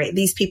excellent, right?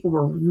 These people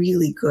were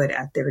really good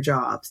at their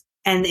jobs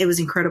and it was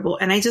incredible.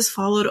 And I just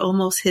followed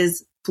almost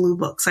his blue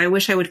book. So I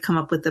wish I would come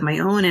up with my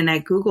own. And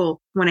at Google,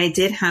 when I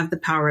did have the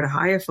power to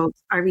hire folks,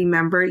 I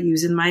remember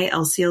using my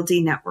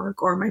LCLD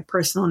network or my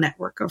personal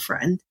network of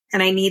friends.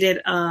 And I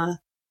needed a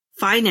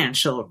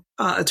financial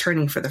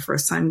attorney for the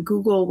first time.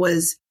 Google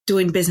was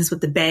doing business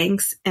with the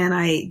banks. And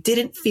I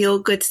didn't feel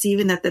good,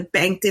 Stephen, that the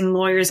banking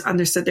lawyers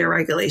understood their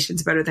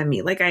regulations better than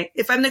me. Like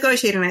if I'm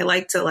negotiating, I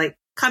like to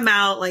come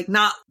out,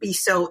 not be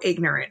so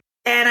ignorant.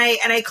 And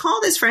I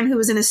called this friend who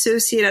was an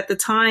associate at the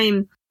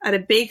time at a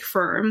big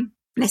firm.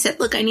 And I said,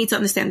 look, I need to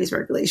understand these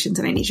regulations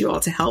and I need you all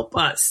to help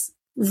us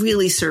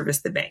really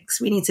service the banks.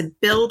 We need to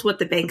build what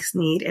the banks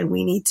need and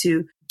we need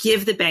to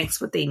give the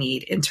banks what they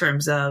need in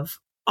terms of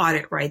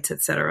audit rights,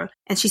 et cetera.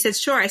 And she said,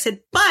 sure. I said,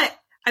 but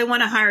I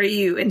want to hire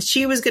you. And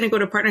she was going to go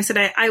to partner. I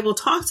said, I will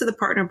talk to the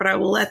partner, but I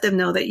will let them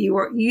know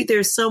that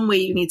there's some way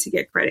you need to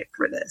get credit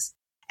for this.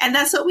 And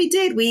that's what we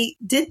did. We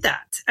did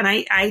that. And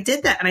I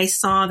did that and I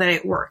saw that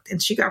it worked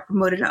and she got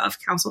promoted out of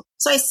counsel.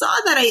 So I saw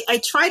that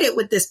I tried it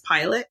with this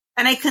pilot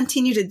and I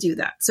continue to do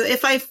that. So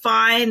if I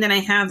find that I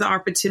have the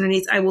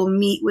opportunities, I will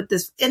meet with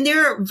this. And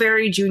there are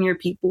very junior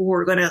people who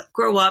are going to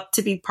grow up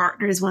to be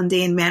partners one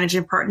day and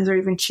managing partners or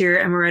even chair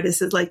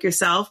emeritus like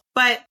yourself.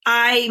 But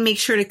I make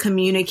sure to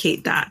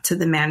communicate that to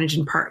the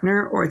managing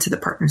partner or to the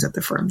partners at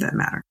the firm that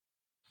matter.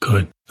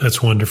 Good.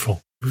 That's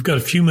wonderful. We've got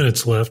a few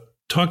minutes left.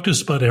 Talk to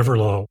us about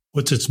Everlaw.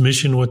 What's its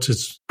mission? What's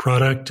its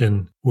product?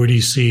 And where do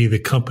you see the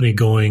company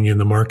going in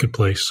the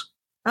marketplace?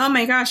 Oh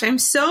my gosh, I'm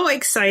so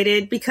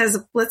excited because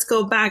let's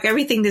go back.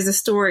 Everything, there's a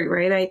story,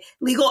 right?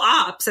 Legal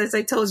ops, as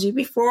I told you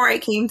before I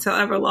came to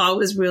Everlaw,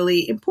 was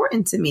really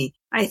important to me.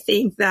 I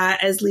think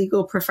that as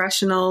legal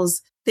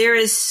professionals, there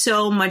is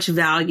so much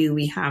value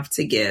we have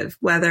to give,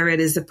 whether it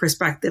is the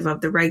perspective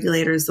of the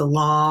regulators, the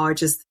law, or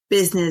just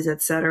business,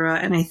 et cetera.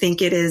 And I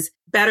think it is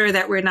better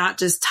that we're not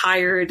just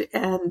tired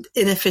and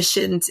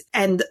inefficient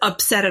and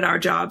upset at our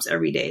jobs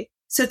every day.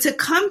 So to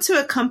come to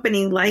a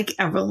company like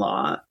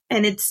Everlaw,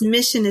 and its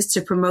mission is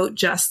to promote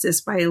justice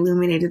by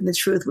illuminating the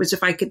truth, which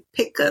if I could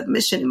pick a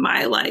mission in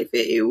my life,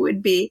 it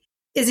would be,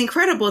 is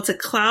incredible. It's a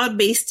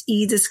cloud-based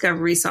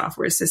eDiscovery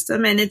software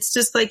system. And it's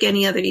just like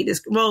any other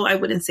eDiscovery. Well, I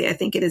wouldn't say I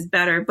think it is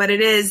better, but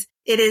it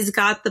has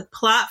got the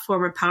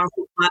platform, a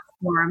powerful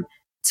platform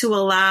to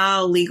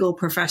allow legal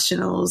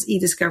professionals,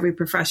 eDiscovery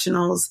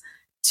professionals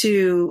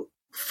to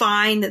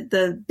find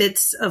the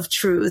bits of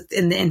truth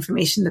in the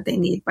information that they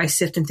need by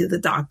sifting through the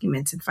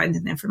documents and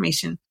finding the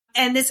information.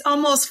 And it's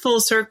almost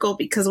full circle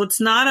because what's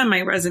not on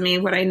my resume,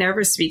 what I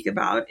never speak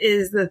about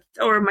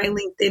or my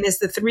LinkedIn is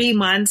the 3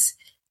 months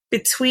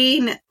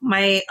between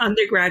my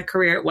undergrad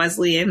career at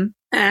Wesleyan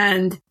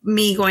and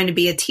me going to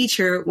be a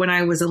teacher when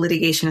I was a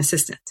litigation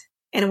assistant.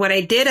 And what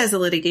I did as a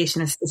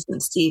litigation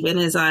assistant, Stephen,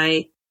 is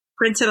I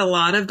printed a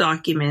lot of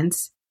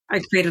documents. I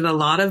created a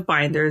lot of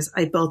binders.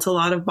 I built a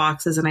lot of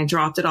boxes and I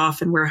dropped it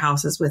off in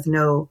warehouses with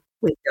no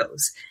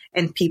windows.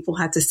 And people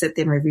had to sit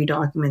there and review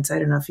documents. I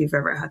don't know if you've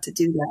ever had to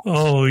do that.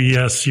 Oh,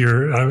 yes.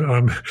 You're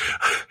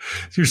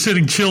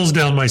sending chills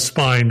down my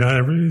spine,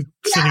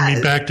 sending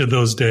me back to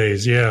those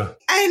days. Yeah.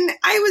 And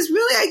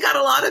I got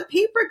a lot of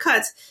paper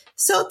cuts.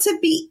 So to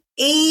be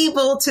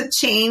able to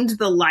change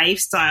the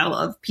lifestyle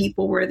of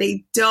people where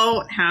they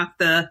don't have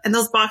to, and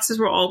those boxes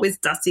were always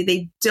dusty.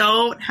 They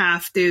don't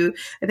have to,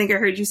 I think I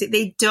heard you say,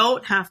 they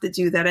don't have to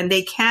do that. And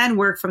they can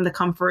work from the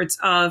comforts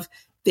of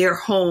their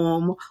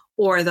home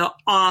or the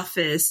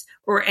office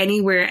or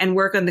anywhere and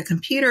work on the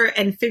computer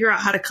and figure out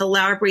how to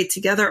collaborate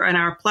together on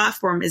our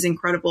platform is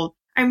incredible.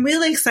 I'm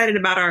really excited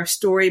about our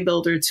Story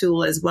Builder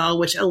tool as well,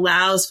 which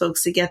allows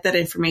folks to get that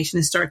information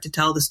and start to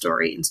tell the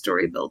story in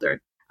Story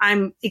Builder.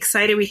 I'm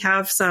excited we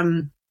have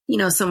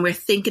we're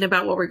thinking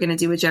about what we're going to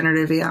do with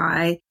generative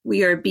AI.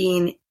 We are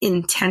being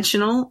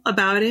intentional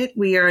about it.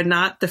 We are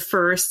not the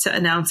first to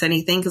announce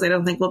anything because I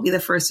don't think we'll be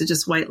the first to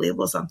just white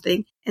label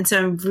something. And so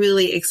I'm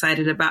really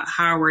excited about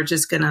how we're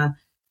just going to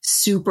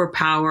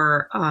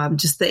superpower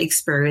just the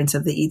experience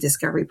of the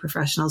eDiscovery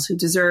professionals who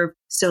deserve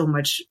so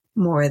much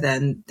more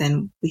than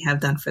we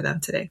have done for them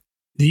today.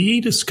 The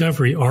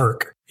eDiscovery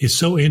arc is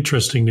so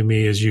interesting to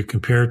me as you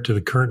compare it to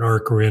the current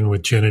arc we're in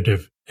with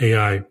generative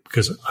AI,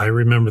 because I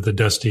remember the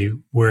dusty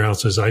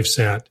warehouses I've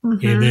sat,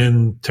 and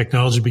then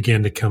technology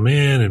began to come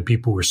in and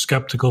people were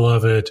skeptical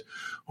of it,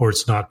 or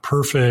it's not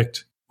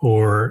perfect,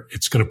 or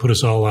it's going to put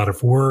us all out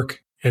of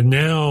work. And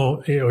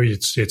now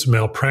it's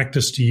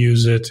malpractice to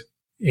use it.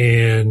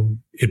 And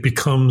it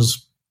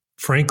becomes,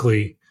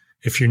 frankly,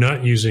 if you're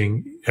not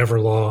using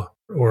Everlaw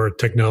or a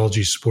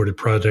technology supported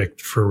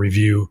project for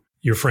review,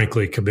 you're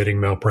frankly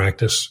committing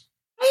malpractice.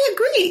 I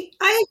agree.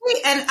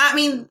 And I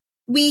mean,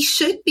 we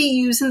should be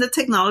using the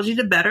technology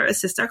to better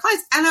assist our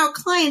clients and our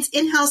clients,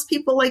 in-house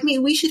people like me.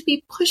 We should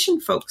be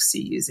pushing folks to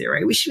use it,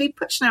 right? We should be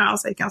pushing our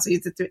outside counsel to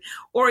use it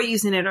or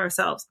using it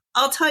ourselves.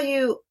 I'll tell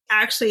you,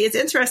 actually, it's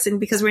interesting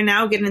because we're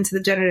now getting into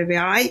the generative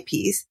AI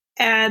piece.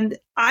 And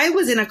I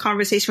was in a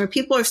conversation where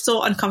people are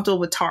still uncomfortable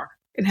with TAR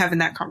and having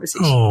that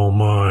conversation. Oh,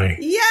 my.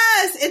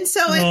 Yes. And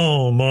so,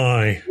 oh,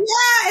 my.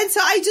 Yeah. And so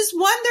I just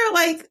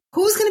wonder,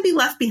 who's going to be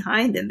left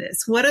behind in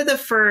this? What are the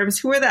firms?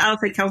 Who are the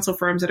outside counsel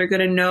firms that are going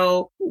to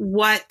know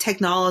what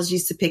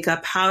technologies to pick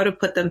up, how to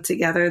put them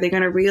together? Are they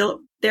going to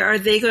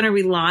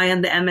rely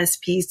on the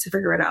MSPs to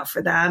figure it out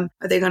for them?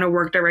 Are they going to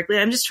work directly?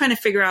 I'm just trying to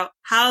figure out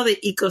how the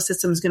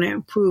ecosystem is going to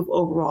improve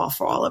overall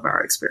for all of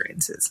our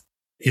experiences.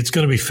 It's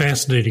going to be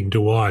fascinating to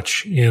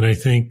watch. And I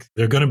think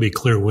there are going to be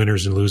clear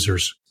winners and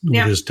losers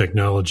with this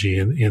technology.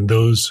 And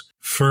those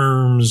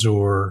firms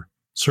or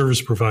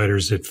service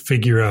providers that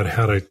figure out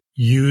how to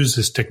use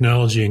this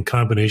technology in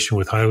combination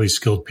with highly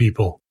skilled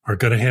people are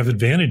going to have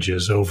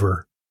advantages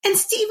over. And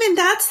Stephen,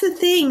 that's the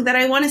thing that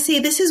I want to say.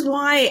 This is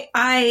why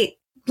I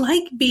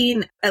like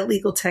being at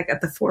Legal Tech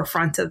at the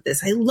forefront of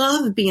this. I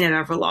love being at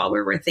Everlaw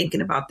where we're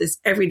thinking about this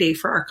every day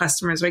for our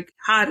customers. Like,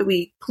 how do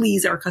we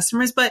please our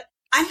customers? But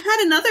I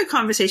had another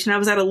conversation. I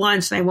was at a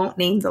lunch, and I won't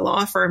name the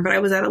law firm, but I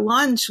was at a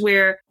lunch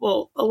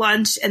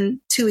and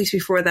 2 weeks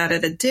before that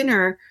at a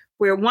dinner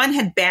where one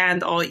had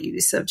banned all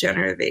use of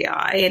generative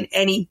AI and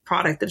any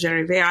product of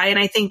generative AI. And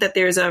I think that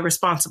there's a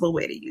responsible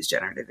way to use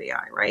generative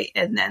AI, right?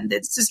 And then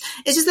it's just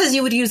as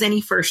you would use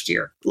any first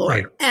year lawyer.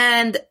 Right.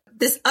 And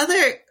this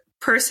other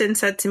person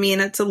said to me,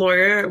 and it's a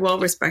lawyer,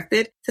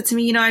 well-respected, said to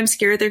me, I'm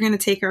scared they're going to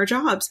take our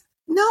jobs.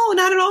 No,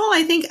 not at all.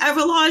 I think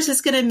Everlaw is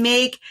just going to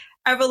make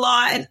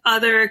Everlaw and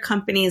other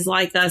companies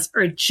like us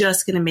are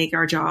just going to make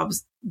our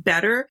jobs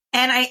better.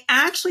 And I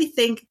actually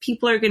think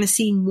people are going to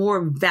see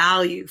more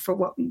value for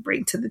what we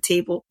bring to the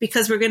table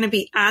because we're going to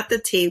be at the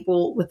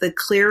table with a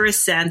clearer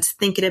sense,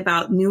 thinking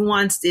about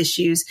nuanced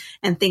issues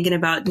and thinking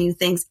about new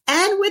things.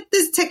 And with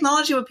this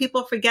technology, what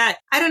people forget,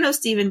 I don't know,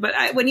 Stephen,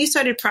 but when you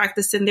started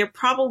practicing, there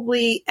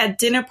probably at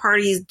dinner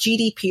parties,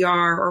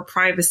 GDPR or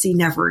privacy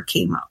never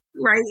came up.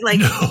 Right?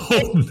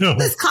 No.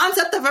 This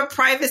concept of a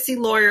privacy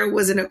lawyer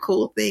wasn't a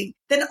cool thing.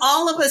 Then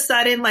all of a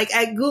sudden,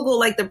 at Google,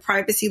 the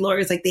privacy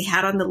lawyers, they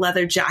had on the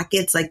leather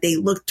jackets, they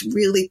looked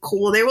really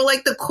cool. They were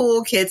the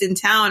cool kids in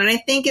town. And I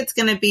think it's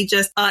going to be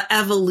just an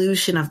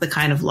evolution of the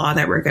kind of law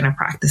that we're going to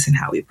practice and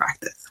how we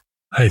practice.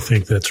 I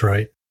think that's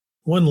right.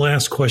 One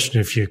last question,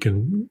 if you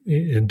can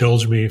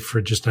indulge me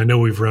I know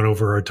we've run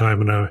over our time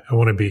and I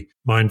want to be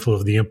mindful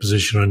of the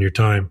imposition on your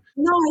time.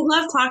 No, I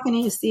love talking to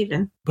you,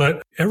 Stephen.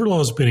 But Everlaw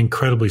has been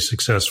incredibly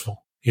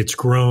successful. It's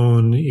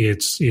grown.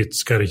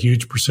 It's got a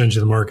huge percentage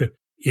of the market.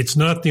 It's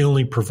not the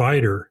only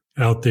provider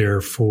out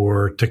there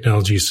for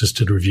technology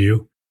assisted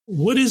review.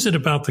 What is it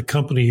about the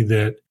company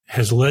that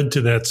has led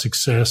to that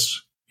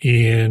success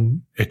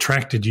and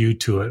attracted you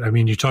to it? I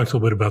mean, you talked a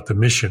little bit about the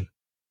mission.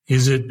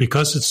 Is it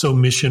because it's so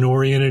mission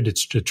oriented,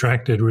 it's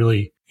attracted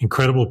really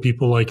incredible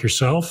people like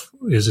yourself?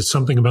 Is it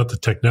something about the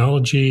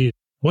technology?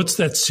 What's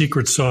that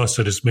secret sauce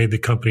that has made the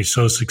company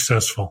so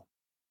successful?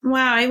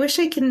 Wow, I wish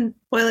I can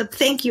boil it.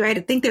 Thank you. I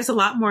think there's a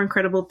lot more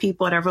incredible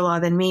people at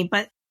Everlaw than me,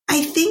 but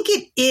I think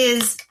it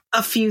is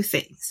a few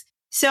things.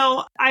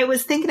 So I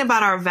was thinking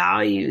about our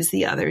values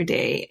the other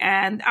day,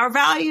 and our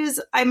values,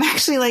 I'm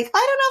actually like,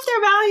 I don't know if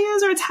they're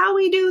values or it's how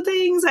we do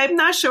things. I'm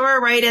not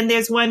sure, right? And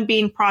there's one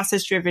being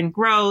process-driven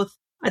growth,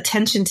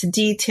 attention to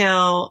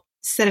detail,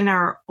 setting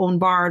our own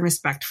bar, and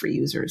respect for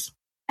users.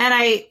 And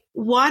I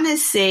want to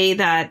say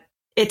that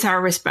it's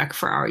our respect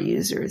for our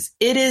users.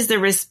 It is the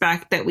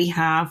respect that we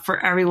have for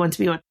everyone to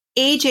be on.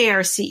 AJ,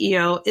 our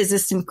CEO, is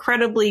this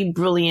incredibly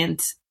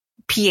brilliant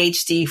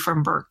PhD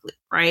from Berkeley,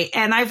 right?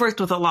 And I've worked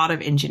with a lot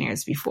of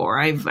engineers before.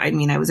 I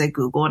was at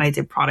Google and I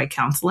did product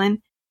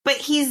counseling, but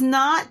he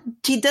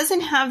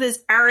doesn't have this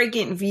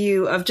arrogant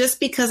view of just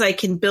because I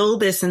can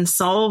build this and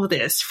solve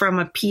this from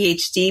a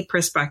PhD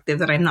perspective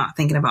that I'm not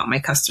thinking about my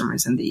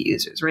customers and the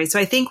users, right? So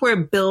I think we're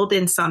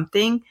building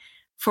something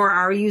for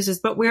our users,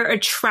 but we're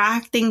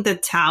attracting the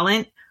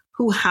talent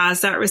who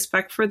has that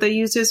respect for the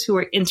users, who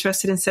are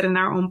interested in setting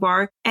our own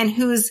bar, and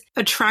who's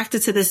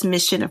attracted to this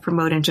mission of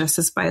promoting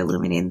justice by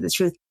illuminating the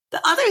truth.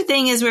 The other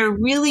thing is we're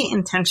really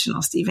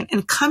intentional, Stephen.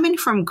 And coming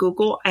from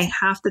Google, I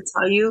have to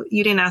tell you,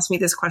 you didn't ask me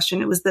this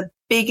question. It was the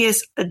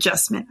biggest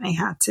adjustment I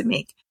had to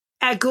make.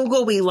 At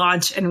Google, we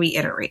launch and we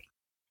iterate.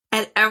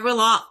 At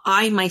Everlaw,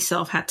 I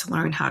myself had to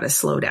learn how to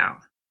slow down.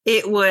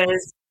 It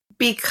was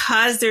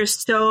because there's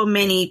so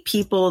many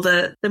people,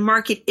 the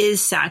market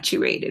is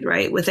saturated,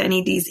 right? With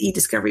any of these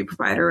eDiscovery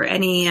provider or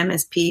any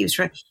MSP.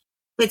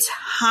 It's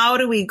how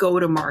do we go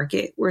to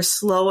market? We're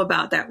slow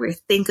about that. We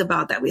think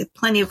about that. We have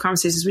plenty of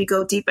conversations. We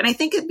go deep. And I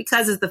think it's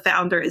because as the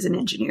founder is an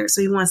engineer,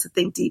 so he wants to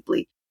think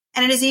deeply.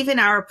 And it is even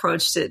our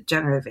approach to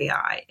generative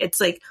AI.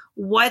 It's like,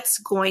 what's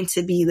going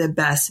to be the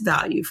best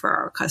value for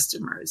our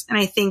customers? And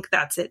I think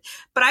that's it.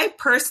 But I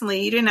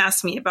personally, you didn't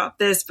ask me about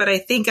this, but I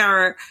think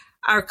our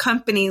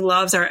company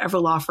loves our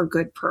Everlaw for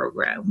Good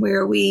program,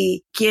 where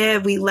we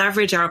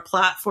leverage our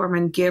platform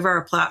and give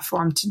our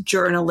platform to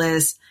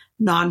journalists,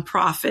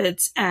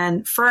 nonprofits,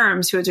 and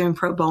firms who are doing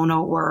pro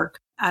bono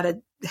work at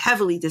a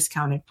heavily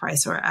discounted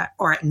price or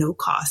at no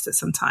cost at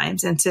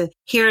sometimes. And to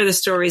hear the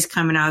stories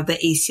coming out of the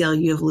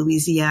ACLU of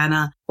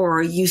Louisiana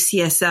or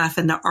UCSF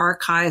and the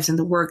archives and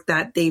the work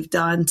that they've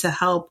done to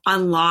help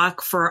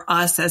unlock for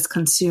us as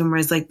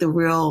consumers, like the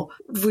real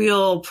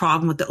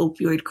problem with the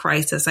opioid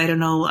crisis. I don't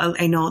know.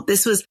 I know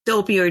this was the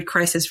opioid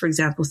crisis, for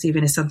example,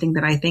 Stephen, is something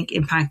that I think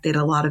impacted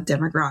a lot of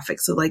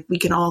demographics. So like we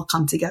can all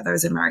come together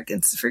as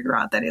Americans to figure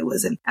out that it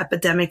was an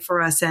epidemic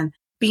for us, and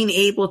being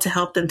able to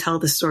help them tell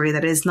the story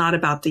that is not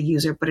about the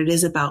user, but it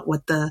is about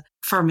what the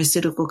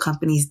pharmaceutical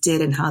companies did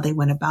and how they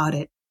went about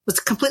it, was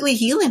completely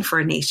healing for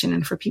a nation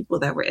and for people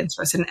that were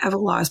interested. And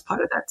Everlaw is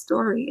part of that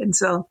story. And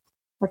so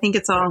I think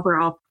we're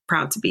all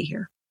proud to be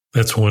here.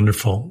 That's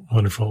wonderful.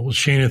 Wonderful. Well,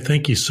 Shana,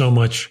 thank you so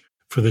much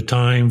for the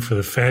time, for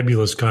the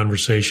fabulous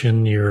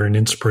conversation. You're an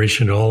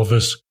inspiration to all of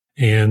us.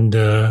 And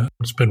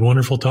it's been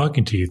wonderful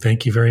talking to you.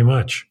 Thank you very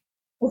much.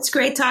 It's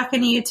great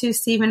talking to you too,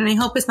 Stephen. And I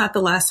hope it's not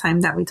the last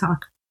time that we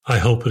talk. I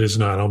hope it is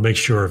not. I'll make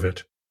sure of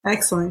it.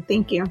 Excellent.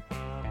 Thank you.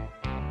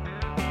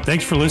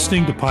 Thanks for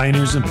listening to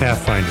Pioneers and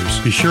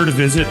Pathfinders. Be sure to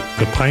visit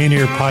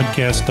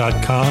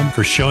thepioneerpodcast.com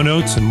for show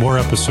notes and more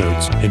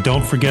episodes. And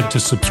don't forget to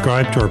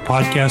subscribe to our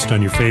podcast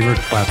on your favorite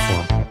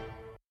platform.